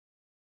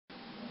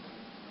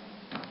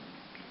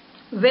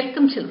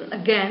Welcome children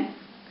again.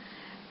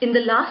 In the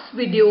last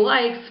video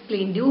I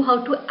explained you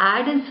how to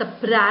add and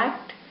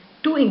subtract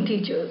two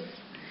integers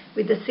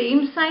with the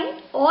same sign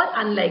or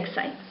unlike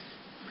signs.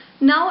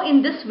 Now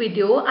in this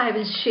video I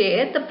will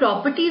share the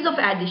properties of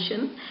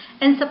addition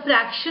and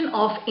subtraction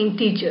of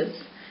integers.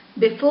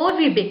 Before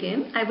we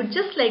begin, I would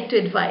just like to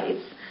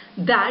advise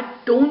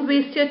that don't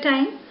waste your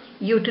time,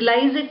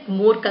 utilize it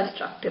more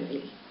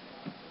constructively.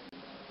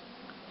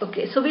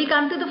 Okay, so we'll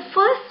come to the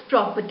first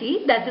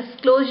property, that is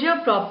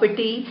closure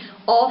property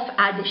of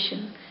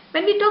addition.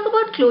 When we talk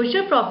about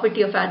closure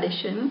property of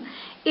addition,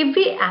 if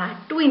we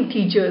add two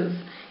integers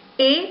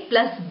a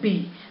plus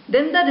b,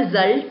 then the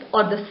result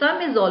or the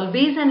sum is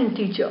always an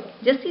integer.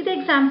 Just see the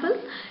example,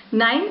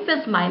 9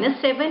 plus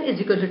minus 7 is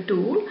equal to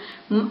 2,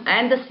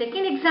 and the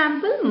second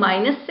example,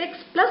 minus 6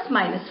 plus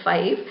minus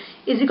 5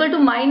 is equal to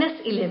minus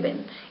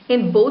 11.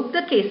 In both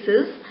the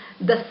cases,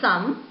 the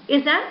sum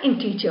is an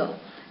integer.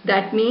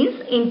 That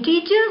means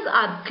integers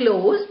are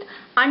closed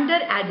under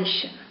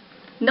addition.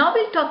 Now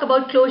we'll talk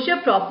about closure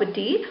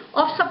property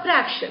of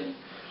subtraction.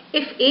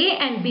 If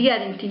a and b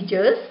are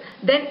integers,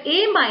 then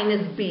a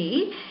minus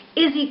b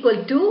is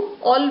equal to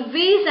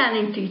always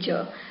an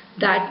integer.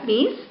 That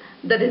means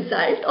the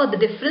result or the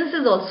difference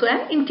is also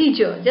an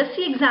integer. Just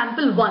see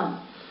example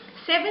 1.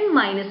 7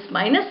 minus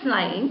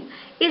 9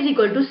 is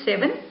equal to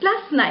 7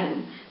 plus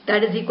 9.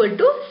 That is equal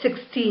to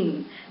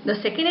 16. The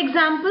second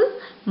example,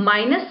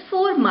 minus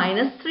 4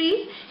 minus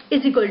 3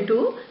 is equal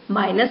to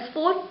minus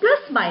 4 plus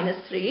minus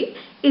 3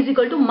 is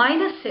equal to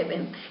minus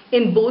 7.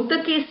 In both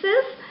the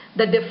cases,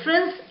 the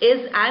difference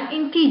is an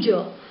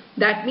integer.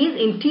 That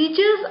means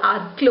integers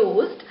are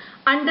closed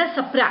under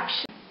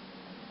subtraction.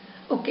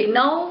 Okay,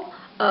 now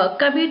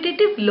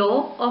commutative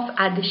law of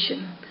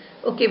addition.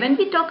 Okay, when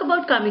we talk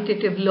about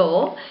commutative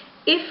law,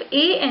 if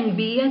a and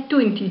b are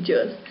two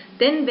integers,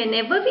 then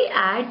whenever we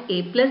add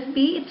a plus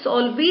b, it's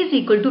always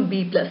equal to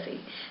b plus a.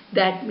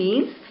 That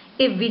means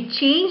if we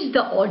change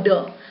the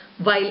order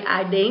while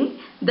adding,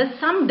 the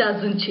sum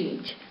doesn't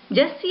change.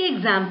 Just see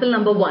example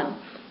number 1.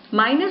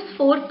 Minus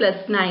 4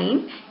 plus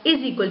 9 is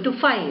equal to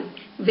 5,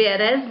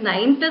 whereas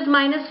 9 plus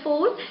minus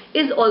 4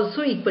 is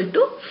also equal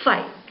to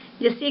 5.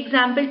 Just see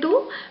example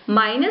 2.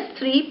 Minus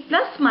 3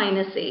 plus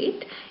minus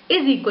 8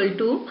 is equal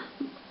to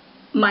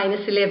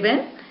minus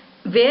 11.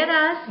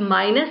 Whereas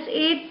minus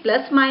 8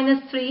 plus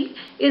minus 3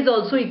 is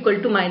also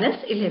equal to minus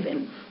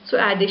 11. So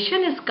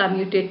addition is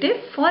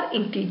commutative for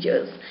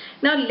integers.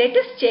 Now let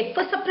us check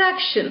for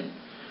subtraction.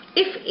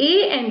 If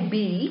a and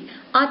b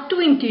are two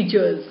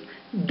integers,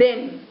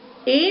 then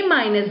a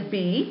minus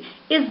b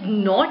is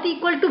not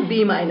equal to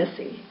b minus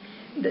a.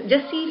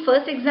 Just see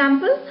first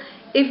example.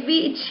 If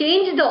we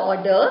change the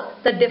order,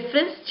 the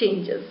difference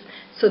changes.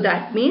 So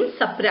that means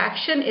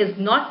subtraction is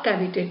not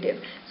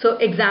commutative. So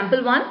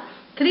example 1.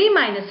 3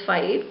 minus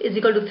 5 is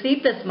equal to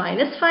 3 plus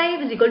minus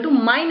 5 is equal to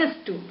minus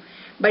 2.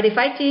 But if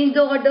I change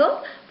the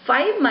order,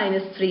 5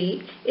 minus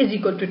 3 is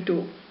equal to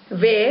 2,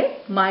 where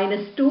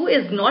minus 2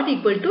 is not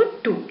equal to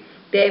 2.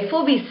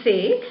 Therefore, we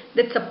say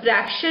that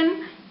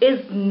subtraction is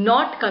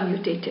not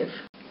commutative.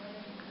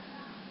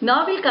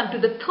 Now we'll come to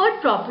the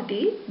third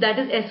property, that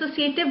is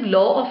associative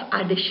law of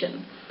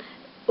addition.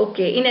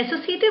 Okay, in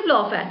associative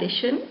law of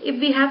addition, if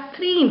we have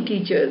three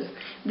integers,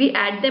 we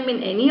add them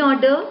in any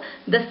order,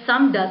 the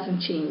sum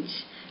doesn't change.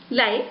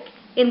 Like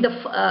in the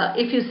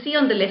if you see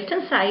on the left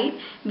hand side,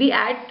 we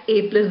add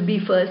a plus b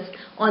first.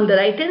 On the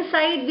right hand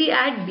side, we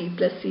add b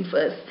plus c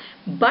first.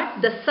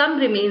 But the sum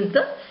remains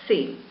the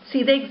same.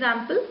 See the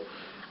example.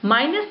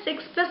 Minus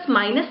 6 plus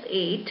minus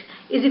 8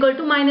 is equal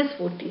to minus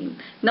 14.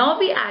 Now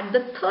we add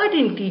the third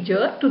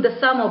integer to the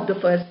sum of the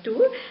first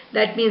two.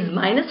 That means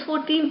minus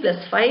 14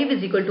 plus 5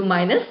 is equal to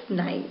minus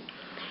 9.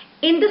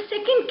 In the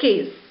second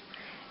case,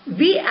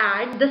 we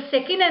add the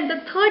second and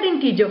the third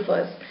integer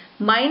first.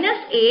 Minus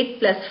 8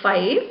 plus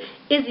 5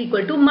 is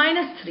equal to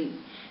minus 3.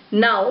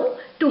 Now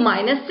to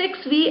minus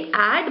 6 we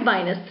add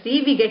minus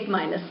 3, we get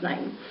minus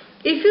 9.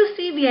 If you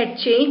see, we had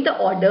changed the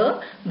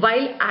order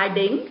while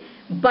adding,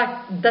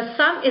 but the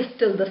sum is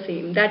still the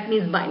same. That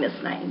means minus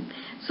 9.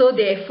 So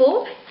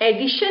therefore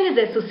addition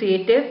is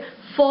associative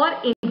for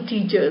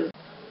integers.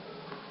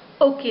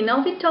 Okay,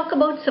 now we talk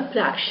about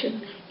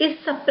subtraction. Is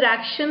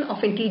subtraction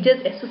of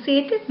integers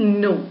associative?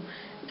 No.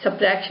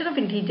 Subtraction of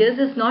integers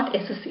is not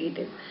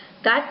associative.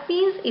 That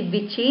means if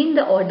we change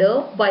the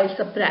order while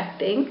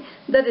subtracting,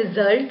 the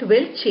result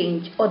will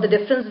change or the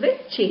difference will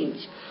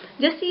change.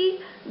 Just see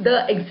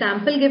the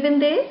example given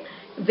there,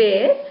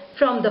 where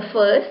from the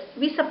first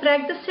we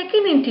subtract the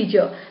second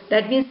integer.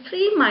 That means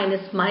 3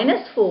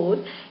 minus 4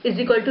 is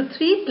equal to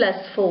 3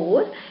 plus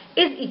 4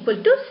 is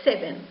equal to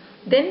 7.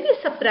 Then we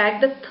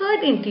subtract the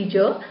third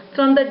integer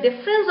from the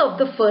difference of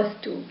the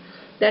first two.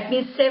 That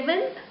means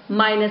 7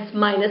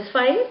 minus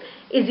 5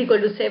 is equal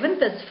to 7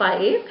 plus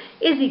 5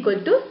 is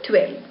equal to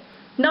 12.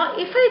 Now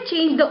if I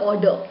change the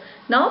order,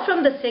 now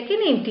from the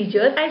second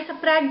integer I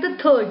subtract the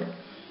third.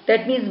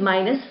 That means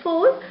minus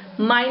 4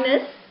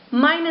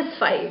 minus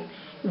 5.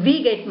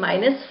 We get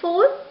minus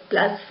 4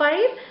 plus 5,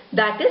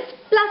 that is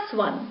plus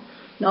 1.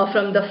 Now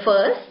from the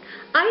first,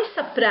 I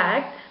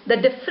subtract the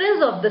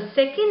difference of the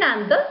second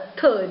and the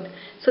third.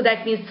 So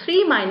that means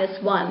 3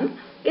 minus 1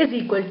 is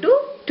equal to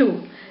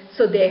 2.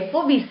 So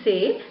therefore we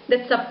say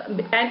that,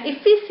 and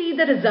if we see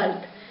the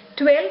result,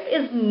 12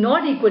 is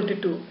not equal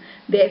to 2.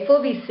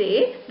 Therefore we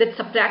say that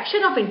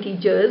subtraction of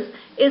integers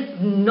is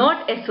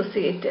not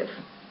associative.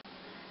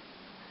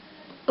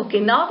 Okay,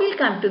 now we'll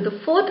come to the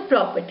fourth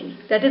property,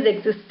 that is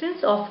existence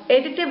of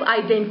additive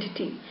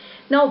identity.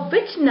 Now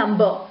which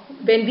number,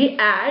 when we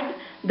add,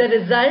 the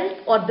result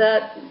or the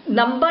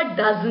number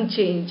doesn't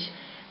change?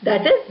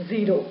 That is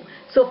 0.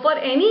 So for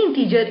any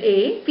integer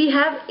a, we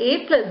have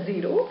a plus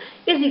 0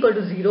 is equal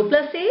to 0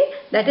 plus a,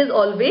 that is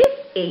always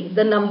a,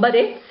 the number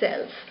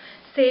itself.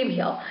 Same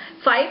here,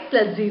 5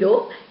 plus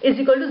 0 is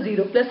equal to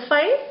 0 plus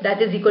 5,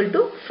 that is equal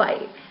to 5.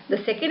 The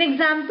second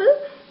example,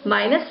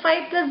 minus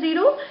 5 plus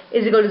 0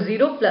 is equal to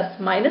 0 plus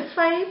minus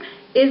 5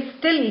 is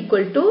still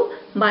equal to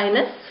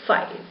minus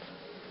 5.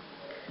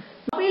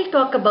 Now we'll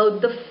talk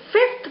about the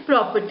fifth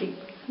property,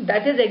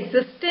 that is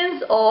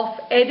existence of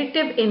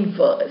additive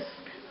inverse.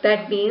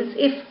 That means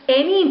if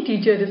any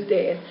integer is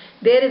there,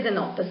 there is an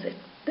opposite.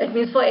 That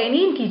means for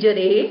any integer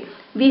a,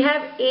 we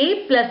have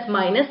a plus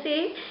minus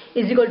a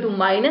is equal to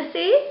minus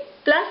a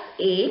plus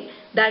a,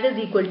 that is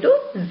equal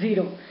to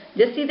 0.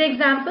 Just see the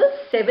example,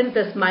 7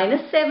 plus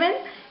minus 7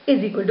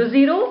 is equal to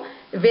 0,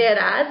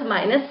 whereas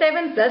minus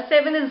 7 plus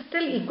 7 is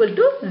still equal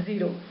to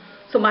 0.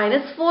 So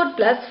minus 4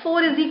 plus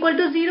 4 is equal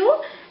to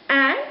 0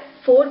 and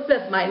 4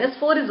 plus minus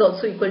 4 is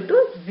also equal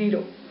to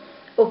 0.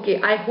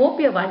 Okay, I hope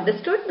you have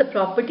understood the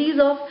properties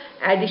of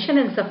addition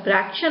and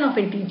subtraction of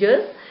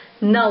integers.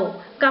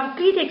 Now,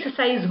 complete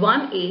exercise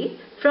 1A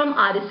from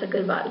R.S.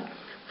 Agarwal.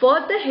 For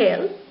the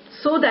help,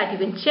 so that you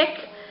can check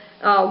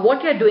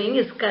what you are doing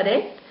is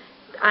correct,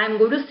 I am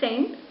going to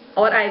send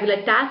or I will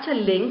attach a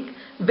link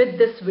with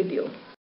this video.